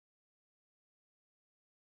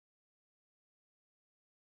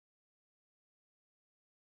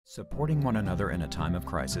Supporting one another in a time of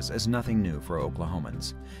crisis is nothing new for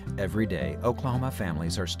Oklahomans. Every day, Oklahoma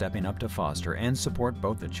families are stepping up to foster and support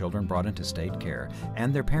both the children brought into state care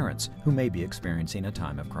and their parents who may be experiencing a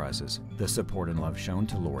time of crisis. The support and love shown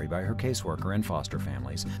to Lori by her caseworker and foster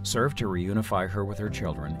families serve to reunify her with her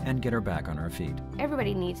children and get her back on her feet.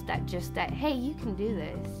 Everybody needs that, hey, you can do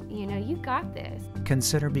this. You got this.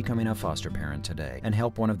 Consider becoming a foster parent today and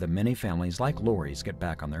help one of the many families like Lori's get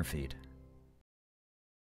back on their feet.